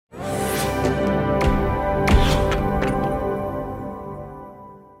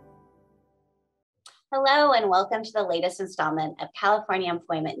Hello and welcome to the latest installment of California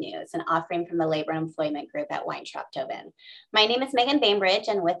Employment News, an offering from the Labor and Employment Group at Weintraub Tobin. My name is Megan Bainbridge,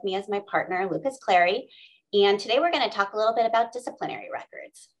 and with me is my partner, Lucas Clary. And today we're going to talk a little bit about disciplinary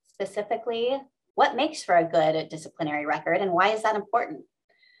records, specifically what makes for a good disciplinary record and why is that important?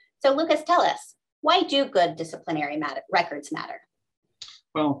 So Lucas, tell us, why do good disciplinary records matter?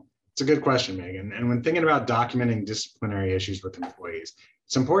 Well, it's a good question, Megan. And when thinking about documenting disciplinary issues with employees,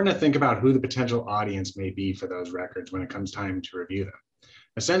 it's important to think about who the potential audience may be for those records when it comes time to review them.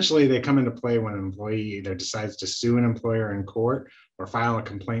 Essentially, they come into play when an employee either decides to sue an employer in court or file a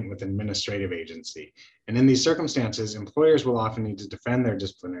complaint with an administrative agency. And in these circumstances, employers will often need to defend their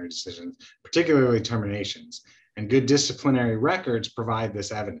disciplinary decisions, particularly terminations. And good disciplinary records provide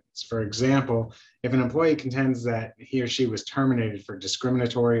this evidence. For example, if an employee contends that he or she was terminated for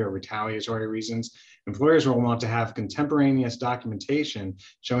discriminatory or retaliatory reasons, employers will want to have contemporaneous documentation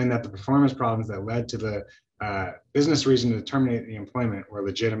showing that the performance problems that led to the business reason to terminate the employment were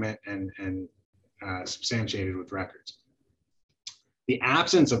legitimate and substantiated with records. The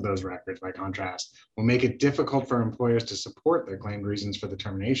absence of those records, by contrast, will make it difficult for employers to support their claimed reasons for the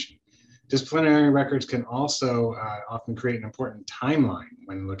termination. Disciplinary records can also often create an important timeline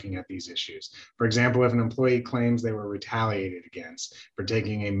when looking at these issues. For example, if an employee claims they were retaliated against for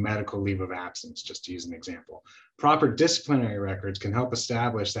taking a medical leave of absence, just to use an example, proper disciplinary records can help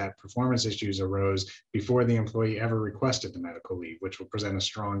establish that performance issues arose before the employee ever requested the medical leave, which will present a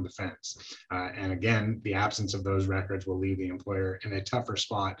strong defense. And again, the absence of those records will leave the employer in a tougher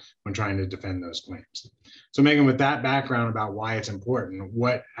spot when trying to defend those claims. So Megan, with that background about why it's important,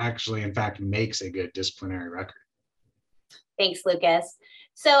 what actually in fact makes a good disciplinary record? Thanks, Lucas.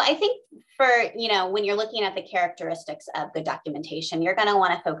 So I think for, when you're looking at the characteristics of good documentation, you're going to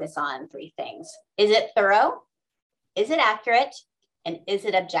want to focus on three things. Is it thorough? Is it accurate? And is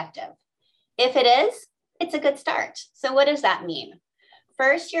it objective? If it is, it's a good start. So what does that mean?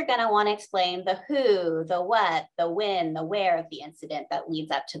 First, you're going to want to explain the who, the what, the when, the where of the incident that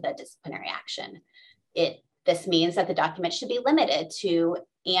leads up to the disciplinary action. This means that the document should be limited to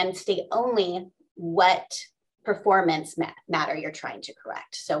and state only what performance matter you're trying to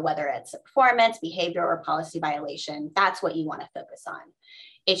correct. So whether it's a performance, behavior, or policy violation, that's what you want to focus on.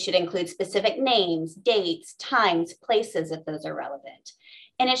 It should include specific names, dates, times, places if those are relevant.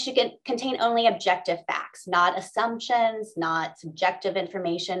 And it should contain only objective facts, not assumptions, not subjective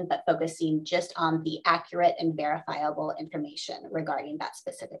information, but focusing just on the accurate and verifiable information regarding that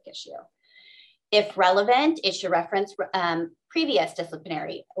specific issue. If relevant, it should reference previous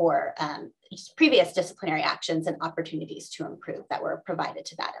disciplinary actions and opportunities to improve that were provided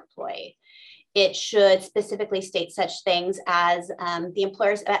to that employee. It should specifically state such things as the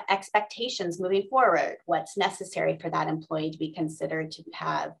employer's expectations moving forward, what's necessary for that employee to be considered to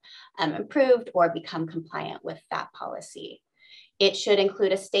have improved or become compliant with that policy. It should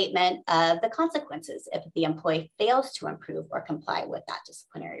include a statement of the consequences if the employee fails to improve or comply with that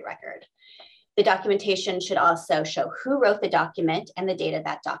disciplinary record. The documentation should also show who wrote the document and the date of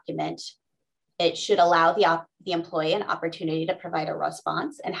that document. It should allow the employee an opportunity to provide a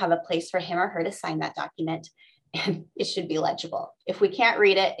response and have a place for him or her to sign that document. And it should be legible. If we can't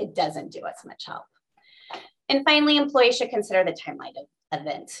read it, it doesn't do us much help. And finally, employees should consider the timeline of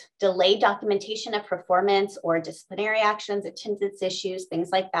events. Delayed documentation of performance or disciplinary actions, attendance issues, things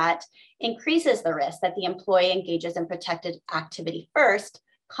like that, increases the risk that the employee engages in protected activity first,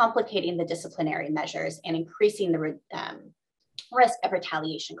 complicating the disciplinary measures and increasing the risk of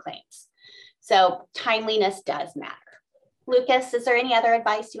retaliation claims. So timeliness does matter. Lucas, is there any other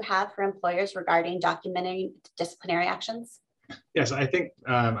advice you have for employers regarding documenting disciplinary actions? Yes, I think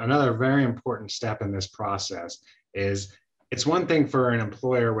another very important step in this process is it's one thing for an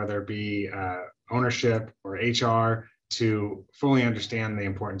employer, whether it be ownership or HR, to fully understand the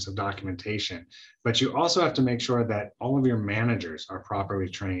importance of documentation. But you also have to make sure that all of your managers are properly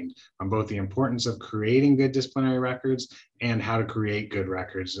trained on both the importance of creating good disciplinary records and how to create good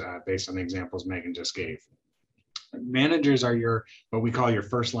records based on the examples Megan just gave. Managers are what we call your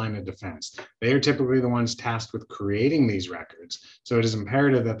first line of defense. They are typically the ones tasked with creating these records. So it is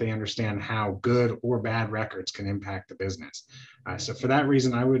imperative that they understand how good or bad records can impact the business. So for that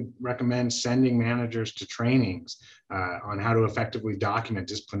reason, I would recommend sending managers to trainings on how to effectively document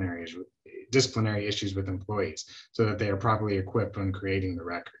disciplinary issues with employees so that they are properly equipped when creating the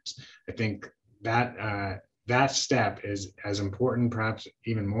records. I think that that step is as important, perhaps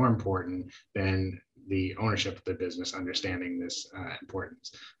even more important than the ownership of the business understanding this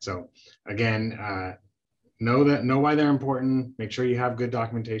importance. So again, know why they're important, make sure you have good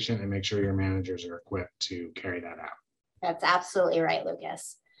documentation, and make sure your managers are equipped to carry that out. That's absolutely right,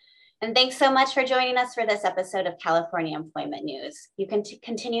 Lucas. And thanks so much for joining us for this episode of California Employment News. You can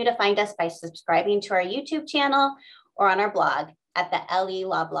continue to find us by subscribing to our YouTube channel or on our blog at the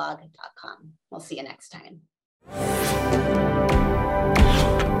lelawblog.com. We'll see you next time.